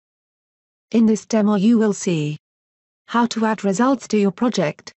In this demo you will see how to add results to your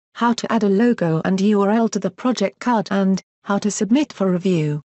project, how to add a logo and URL to the project card, and how to submit for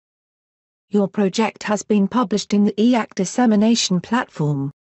review. Your project has been published in the EAC dissemination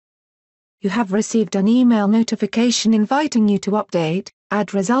platform. You have received an email notification inviting you to update,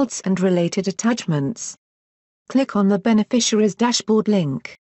 add results and related attachments. Click on the Beneficiaries dashboard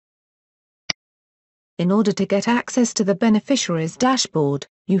link. In order to get access to the Beneficiaries dashboard,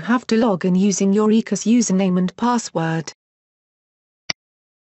 you have to log in using your ECAS username and password.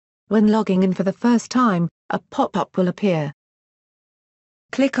 When logging in for the first time, a pop-up will appear.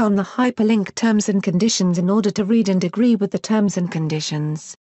 Click on the hyperlink Terms and Conditions in order to read and agree with the terms and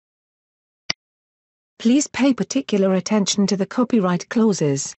conditions. Please pay particular attention to the copyright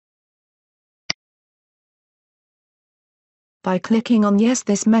clauses. By clicking on Yes,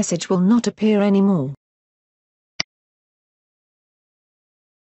 this message will not appear anymore.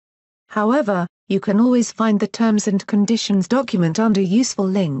 However, you can always find the Terms and Conditions document under Useful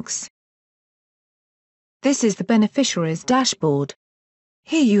Links. This is the Beneficiaries dashboard.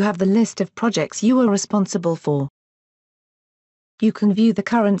 Here you have the list of projects you are responsible for. You can view the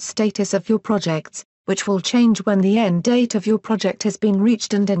current status of your projects, which will change when the end date of your project has been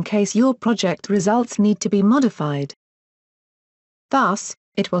reached and in case your project results need to be modified. Thus,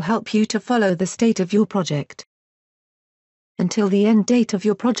 it will help you to follow the state of your project. Until the end date of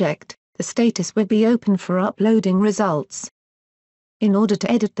your project, the status will be open for uploading results. In order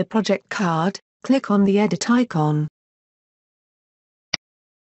to edit the project card, click on the Edit icon.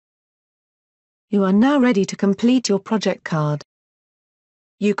 You are now ready to complete your project card.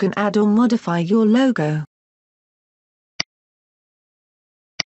 You can add or modify your logo.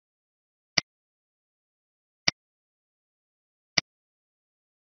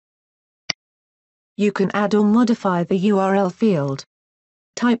 You can add or modify the URL field.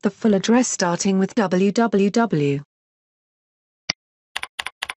 Type the full address starting with www.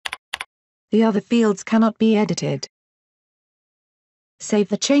 The other fields cannot be edited. Save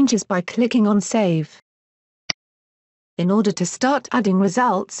the changes by clicking on Save. In order to start adding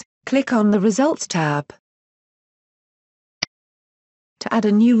results, click on the Results tab. To add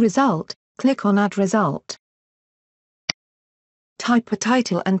a new result, click on Add Result. Type a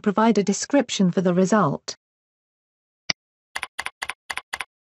title and provide a description for the result.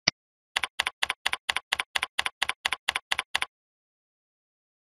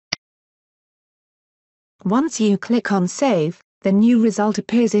 Once you click on Save, the new result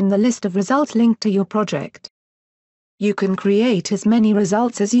appears in the list of results linked to your project. You can create as many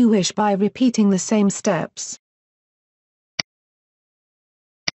results as you wish by repeating the same steps.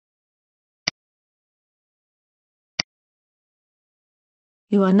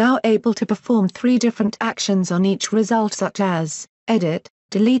 You are now able to perform 3 different actions on each result, such as edit,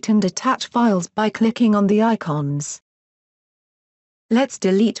 delete and attach files by clicking on the icons. Let's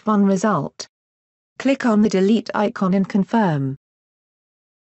delete one result. Click on the delete icon and confirm.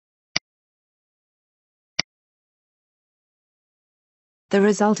 The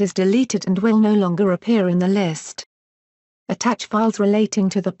result is deleted and will no longer appear in the list. Attach files relating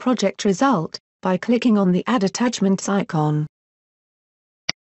to the project result by clicking on the Add Attachments icon.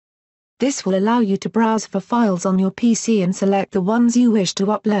 This will allow you to browse for files on your PC and select the ones you wish to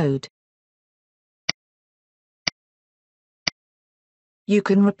upload. You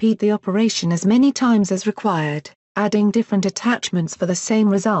can repeat the operation as many times as required, adding different attachments for the same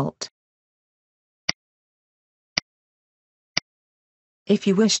result. If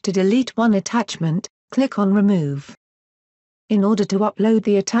you wish to delete one attachment, click on Remove. In order to upload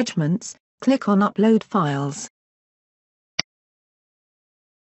the attachments, click on Upload Files.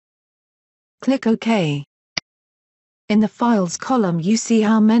 Click OK. In the Files column you see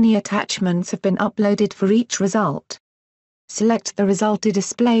how many attachments have been uploaded for each result. Select the result to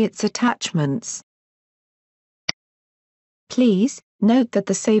display its attachments. Please, note that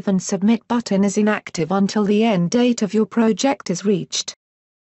the Save and Submit button is inactive until the end date of your project is reached.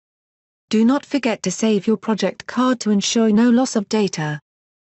 Do not forget to save your project card to ensure no loss of data.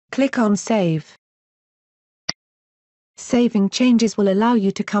 Click on Save. Saving changes will allow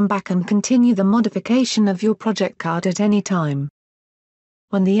you to come back and continue the modification of your project card at any time.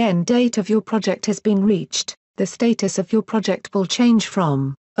 When the end date of your project has been reached, the status of your project will change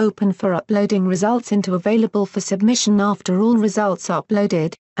from Open for uploading results into Available for submission after all results are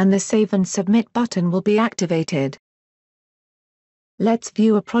uploaded, and the Save and Submit button will be activated. Let's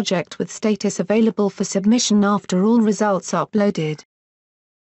view a project with status Available for submission after all results are uploaded.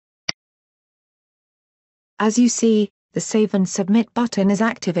 As you see, the Save and Submit button is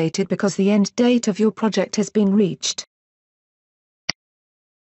activated because the end date of your project has been reached.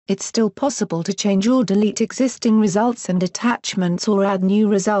 it's still possible to change or delete existing results and attachments or add new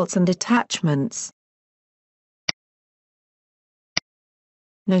results and attachments.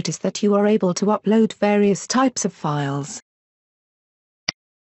 Notice that you are able to upload various types of files.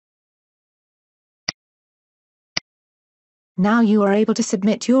 Now you are able to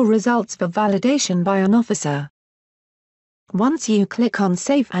submit your results for validation by an officer. Once you click on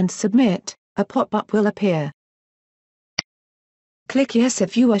Save and Submit, a pop-up will appear. Click Yes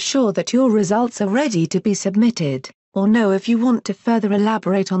if you are sure that your results are ready to be submitted, or No if you want to further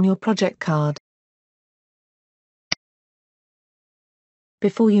elaborate on your project card.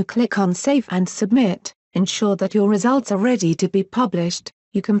 Before you click on Save and Submit, ensure that your results are ready to be published,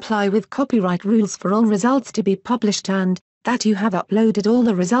 you comply with copyright rules for all results to be published and that you have uploaded all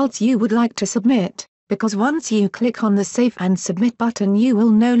the results you would like to submit, because once you click on the Save and Submit button you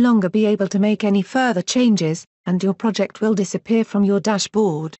will no longer be able to make any further changes, and your project will disappear from your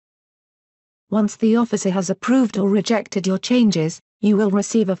dashboard. Once the officer has approved or rejected your changes, you will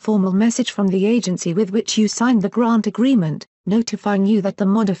receive a formal message from the agency with which you signed the grant agreement, notifying you that the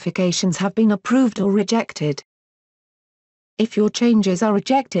modifications have been approved or rejected. If your changes are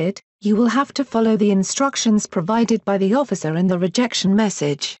rejected, you will have to follow the instructions provided by the officer in the rejection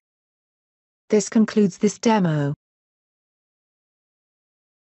message. This concludes this demo.